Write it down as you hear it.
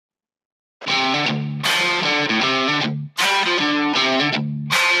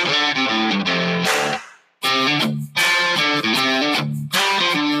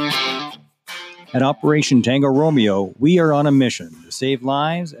At Operation Tango Romeo, we are on a mission to save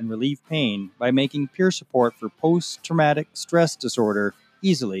lives and relieve pain by making peer support for post traumatic stress disorder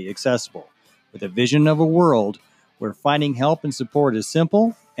easily accessible, with a vision of a world where finding help and support is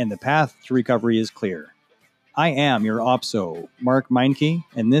simple and the path to recovery is clear. I am your OPSO, Mark Meinke,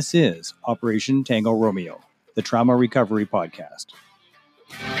 and this is Operation Tango Romeo, the Trauma Recovery Podcast.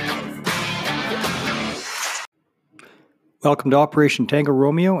 Welcome to Operation Tango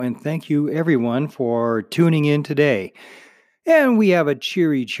Romeo, and thank you everyone for tuning in today. And we have a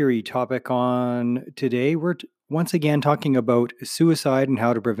cheery topic on today. We're once again talking about suicide and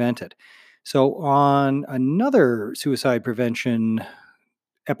how to prevent it. So on another suicide prevention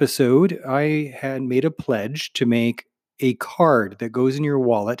episode, I had made a pledge to make a card that goes in your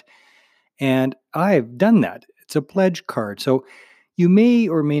wallet, and I've done that. It's a pledge card. So you may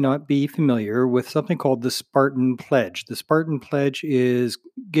or may not be familiar with something called the Spartan Pledge. The Spartan Pledge is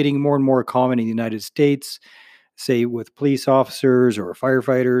getting more and more common in the United States, say with police officers or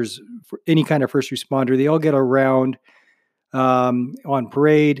firefighters, for any kind of first responder. They all get around on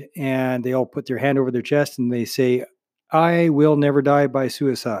parade and they all put their hand over their chest and they say, I will never die by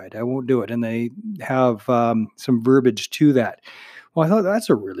suicide. I won't do it. And they have some verbiage to that. Well, I thought that's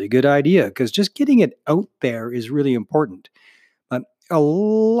a really good idea because just getting it out there is really important. A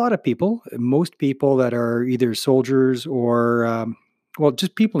lot of people, most people that are either soldiers or,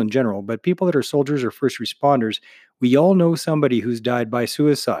 just people in general, but people that are soldiers or first responders, we all know somebody who's died by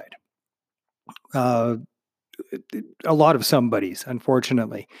suicide. A lot of somebodies,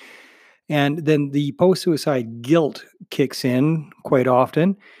 unfortunately. And then the post-suicide guilt kicks in quite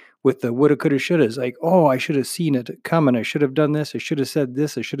often with the woulda, coulda, shouldas. Like, oh, I should have seen it coming. I should have done this. I should have said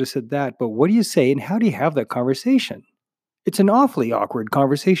this. I should have said that. But what do you say and how do you have that conversation? It's an awfully awkward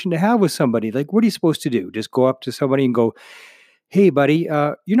conversation to have with somebody. Like, what are you supposed to do? Just go up to somebody and go, hey, buddy,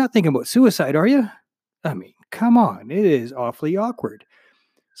 you're not thinking about suicide, are you? I mean, come on. It is awfully awkward.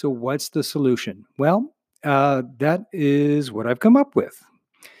 So what's the solution? Well, that is what I've come up with.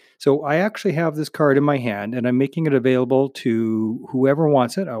 So I actually have this card in my hand and I'm making it available to whoever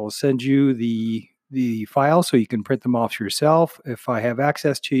wants it. I will send you the file so you can print them off yourself. If I have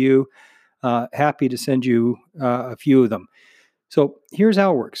access to you, happy to send you a few of them. So here's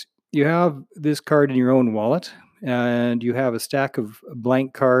how it works. You have this card in your own wallet, and you have a stack of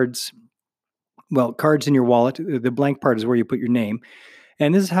blank cards. Well, cards in your wallet. The blank part is where you put your name.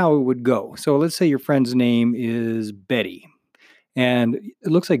 And this is how it would go. So let's say your friend's name is Betty, and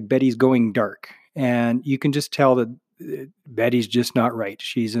it looks like Betty's going dark. And you can just tell that Betty's just not right.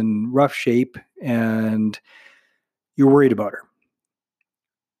 She's in rough shape, and you're worried about her.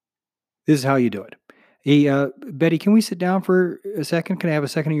 This is how you do it. Hey, Betty, can we sit down for a second? Can I have a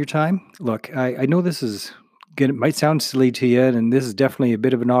second of your time? Look, I know this is it might sound silly to you, and this is definitely a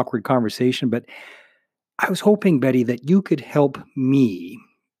bit of an awkward conversation, but I was hoping, Betty, that you could help me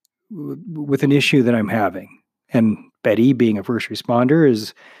with an issue that I'm having. And Betty, being a first responder,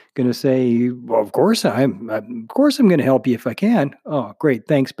 is going to say, "Well, of course I'm going to help you if I can." Oh, great,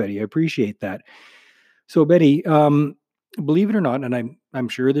 thanks, Betty. I appreciate that. So, Betty, believe it or not, and I'm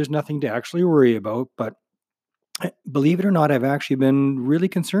sure there's nothing to actually worry about, but believe it or not, I've actually been really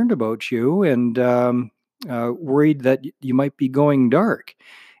concerned about you and worried that you might be going dark.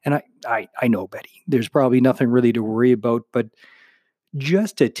 And I know, Betty, there's probably nothing really to worry about, but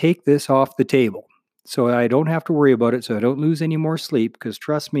just to take this off the table so I don't have to worry about it, so I don't lose any more sleep, because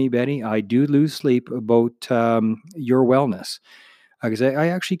trust me, Betty, I do lose sleep about your wellness because I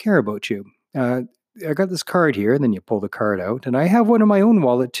actually care about you. I got this card here, and then you pull the card out, and I have one in my own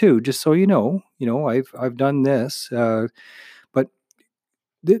wallet too, just so you know. I've done this, but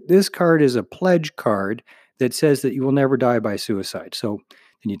this card is a pledge card that says that you will never die by suicide. So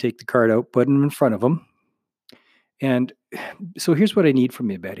then you take the card out, put it in front of them, and so here's what I need from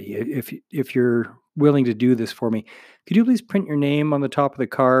you, Betty. If you're willing to do this for me, could you please print your name on the top of the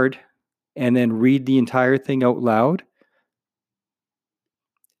card and then read the entire thing out loud?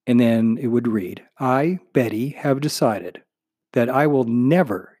 And then it would read, I, Betty, have decided that I will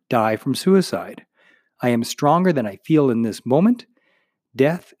never die from suicide. I am stronger than I feel in this moment.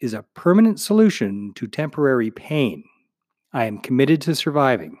 Death is a permanent solution to temporary pain. I am committed to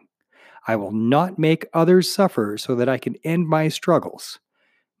surviving. I will not make others suffer so that I can end my struggles.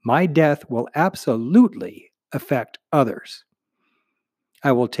 My death will absolutely affect others.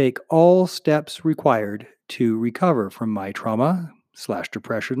 I will take all steps required to recover from my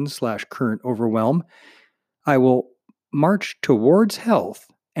trauma/depression/current overwhelm. I will march towards health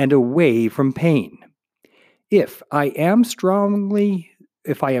and away from pain. If I am strongly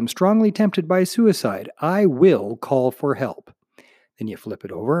tempted by suicide, I will call for help. Then you flip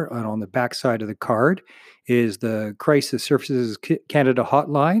it over, and on the back side of the card is the Crisis Services Canada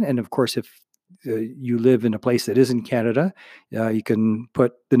hotline. And of course, if you live in a place that isn't Canada, you can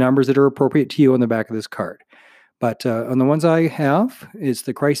put the numbers that are appropriate to you on the back of this card. But on the ones I have, it's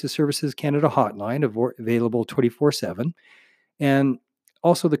the Crisis Services Canada hotline, available 24/7, and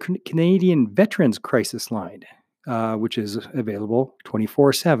also the Canadian Veterans Crisis Line, which is available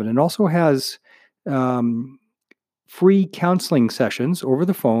 24/7, and also has free counseling sessions over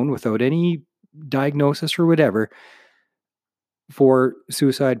the phone without any diagnosis or whatever for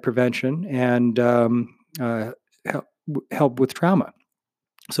suicide prevention and help with trauma.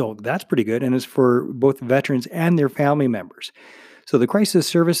 So that's pretty good, and it's for both veterans and their family members. So the crisis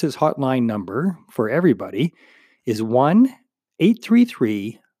services hotline number for everybody is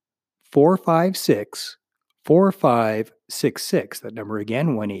 1-833-456-4566. That number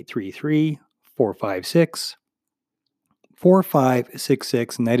again,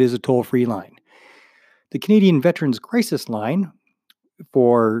 1-833-456-4566, and that is a toll-free line. The Canadian Veterans Crisis Line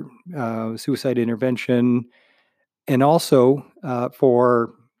for suicide intervention and also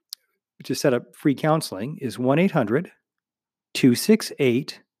to set up free counseling is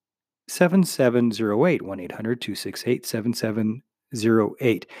 1-800-268-7708,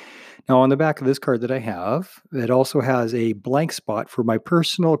 1-800-268-7708. Now, on the back of this card that I have, it also has a blank spot for my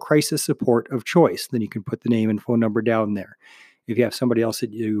personal crisis support of choice. Then you can put the name and phone number down there if you have somebody else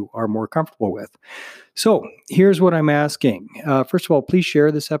that you are more comfortable with. So here's what I'm asking. First of all, please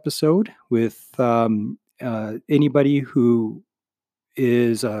share this episode with anybody who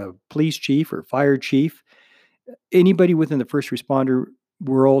is a police chief or fire chief, anybody within the first responder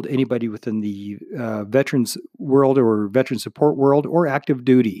world, anybody within the veterans world or veteran support world or active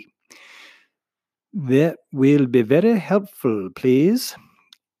duty. That will be very helpful, please.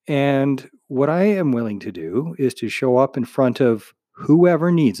 And what I am willing to do is to show up in front of whoever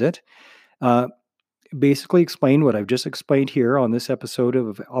needs it, basically explain what I've just explained here on this episode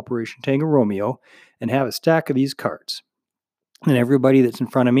of Operation Tango Romeo, and have a stack of these cards. And everybody that's in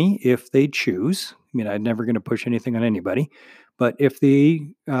front of me, if they choose, I mean, I'm never going to push anything on anybody, but if they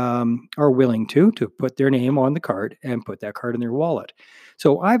are willing to put their name on the card and put that card in their wallet.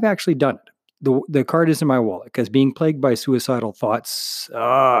 So I've actually done it. The card is in my wallet because being plagued by suicidal thoughts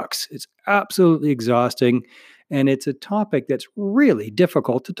sucks. It's absolutely exhausting. And it's a topic that's really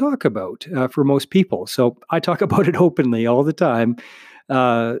difficult to talk about for most people. So I talk about it openly all the time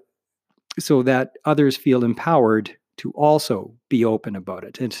so that others feel empowered to also be open about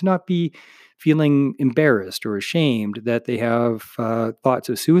it and to not be feeling embarrassed or ashamed that they have thoughts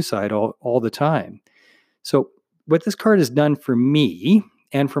of suicide all the time. So what this card has done for me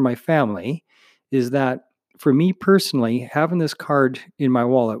and for my family is that for me personally, having this card in my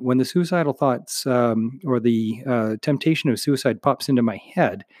wallet, when the suicidal thoughts or the temptation of suicide pops into my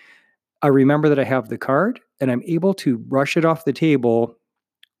head, I remember that I have the card and I'm able to brush it off the table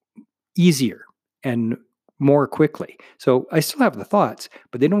easier and more quickly. So I still have the thoughts,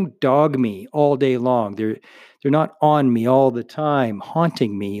 but they don't dog me all day long. They're not on me all the time,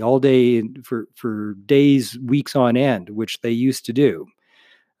 haunting me all day for days, weeks on end, which they used to do.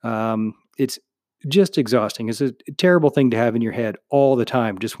 It's just exhausting. It's a terrible thing to have in your head all the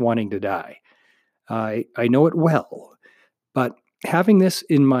time, just wanting to die. I know it well, but having this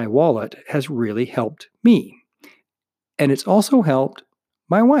in my wallet has really helped me. And it's also helped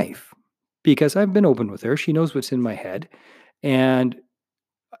my wife because I've been open with her. She knows what's in my head. And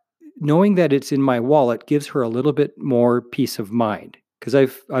knowing that it's in my wallet gives her a little bit more peace of mind because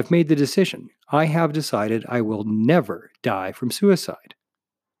I've made the decision. I have decided I will never die from suicide.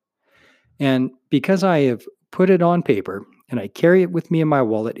 And because I have put it on paper and I carry it with me in my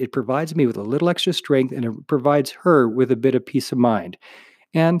wallet, it provides me with a little extra strength and it provides her with a bit of peace of mind.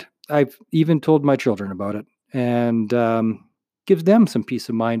 And I've even told my children about it and gives them some peace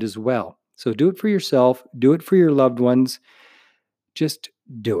of mind as well. So do it for yourself. Do it for your loved ones. Just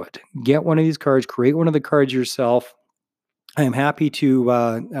do it. Get one of these cards. Create one of the cards yourself. I am happy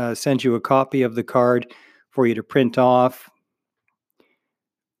to send you a copy of the card for you to print off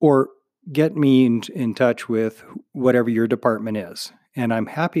or get me in touch with whatever your department is. And I'm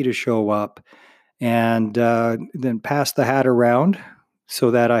happy to show up and then pass the hat around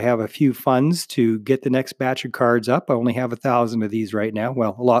so that I have a few funds to get the next batch of cards up. I only have 1,000 of these right now.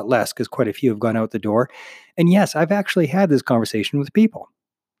 Well, a lot less because quite a few have gone out the door. And yes, I've actually had this conversation with people.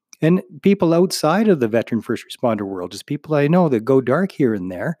 And people outside of the veteran first responder world, just people I know that go dark here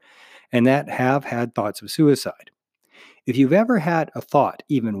and there and that have had thoughts of suicide. If you've ever had a thought,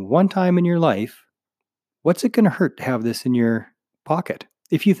 even one time in your life, what's it going to hurt to have this in your pocket?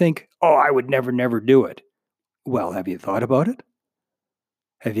 If you think, oh, I would never do it. Well, have you thought about it?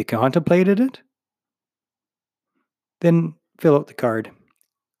 Have you contemplated it? Then fill out the card,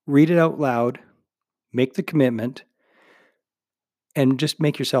 read it out loud, make the commitment, and just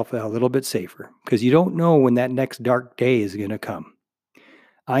make yourself a little bit safer because you don't know when that next dark day is going to come.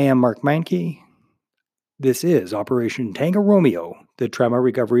 I am Mark Meinke. This is Operation Tango Romeo, the Trauma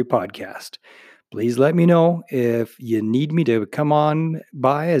Recovery Podcast. Please let me know if you need me to come on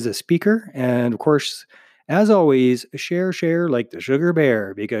by as a speaker. And of course, as always, share like the sugar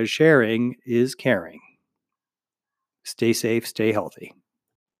bear because sharing is caring. Stay safe, stay healthy.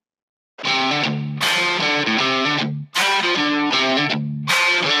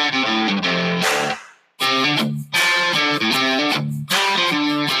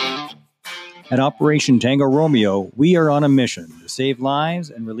 At Operation Tango Romeo, we are on a mission to save lives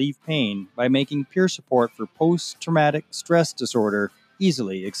and relieve pain by making peer support for post-traumatic stress disorder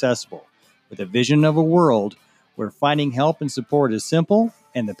easily accessible, with a vision of a world where finding help and support is simple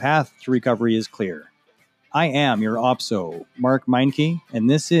and the path to recovery is clear. I am your OPSO, Mark Meinke, and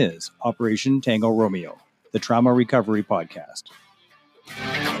this is Operation Tango Romeo, the Trauma Recovery Podcast.